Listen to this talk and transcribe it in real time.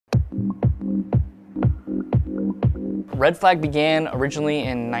Red Flag began originally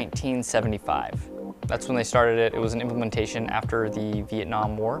in 1975. That's when they started it. It was an implementation after the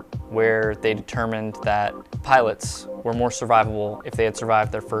Vietnam War, where they determined that pilots were more survivable if they had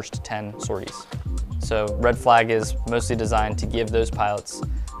survived their first 10 sorties. So Red Flag is mostly designed to give those pilots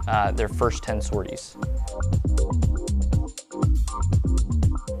their first 10 sorties.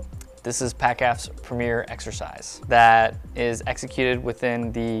 This is PACAF's premier exercise that is executed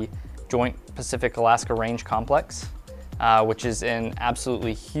within the Joint Pacific-Alaska Range Complex, which is an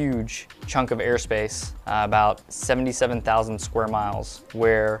absolutely huge chunk of airspace, about 77,000 square miles,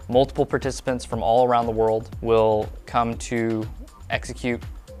 where multiple participants from all around the world will come to execute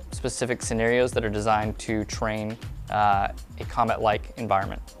specific scenarios that are designed to train a combat-like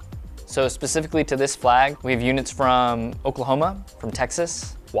environment. So specifically to this flag, we have units from Oklahoma, from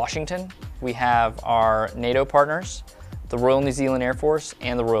Texas, Washington. We have our NATO partners, the Royal New Zealand Air Force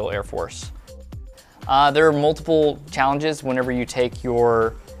and the Royal Air Force. There are multiple challenges whenever you take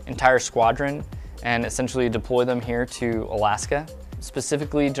your entire squadron and essentially deploy them here to Alaska.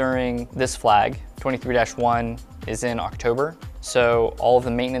 Specifically during this flag, 23-1 is in October, so all of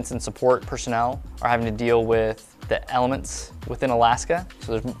the maintenance and support personnel are having to deal with the elements within Alaska.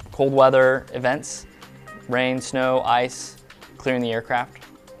 So there's cold weather events, rain, snow, ice, clearing the aircraft.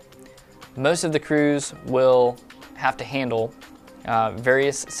 Most of the crews will have to handle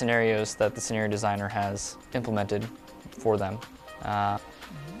various scenarios that the scenario designer has implemented for them.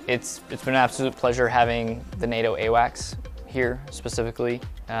 It's been an absolute pleasure having the NATO AWACS here specifically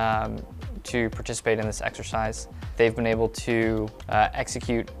to participate in this exercise. They've been able to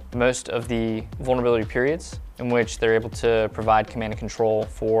execute most of the vulnerability periods in which they're able to provide command and control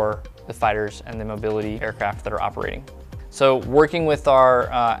for the fighters and the mobility aircraft that are operating. So working with our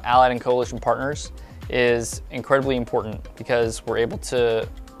allied and coalition partners is incredibly important because we're able to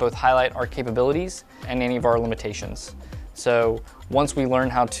both highlight our capabilities and any of our limitations. So once we learn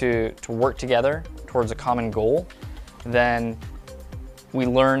how to work together towards a common goal, then we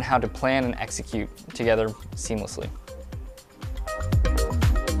learn how to plan and execute together seamlessly.